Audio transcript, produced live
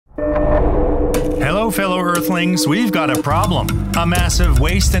fellow Earthlings, we've got a problem. A massive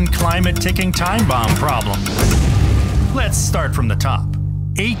waste and climate ticking time bomb problem. Let's start from the top.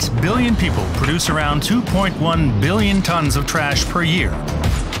 8 billion people produce around 2.1 billion tons of trash per year,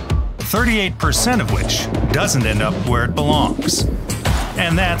 38% of which doesn't end up where it belongs.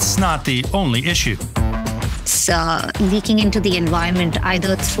 And that's not the only issue. It's leaking into the environment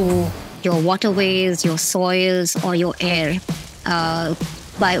either through your waterways, your soils, or your air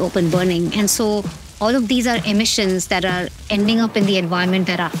by open burning. And so all of these are emissions that are ending up in the environment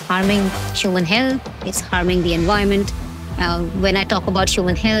that are harming human health. It's harming the environment. When I talk about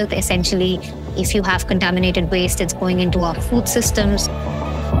human health, essentially, if you have contaminated waste, it's going into our food systems.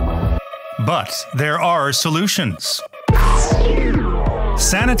 But there are solutions.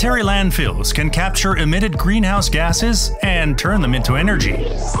 Sanitary landfills can capture emitted greenhouse gases and turn them into energy,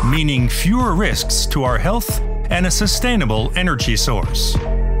 meaning fewer risks to our health and a sustainable energy source.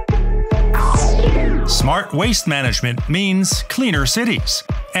 Smart waste management means cleaner cities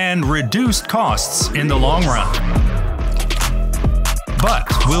and reduced costs in the long run. But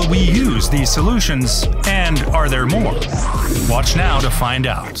will we use these solutions, and are there more? Watch now to find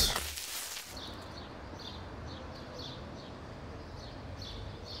out.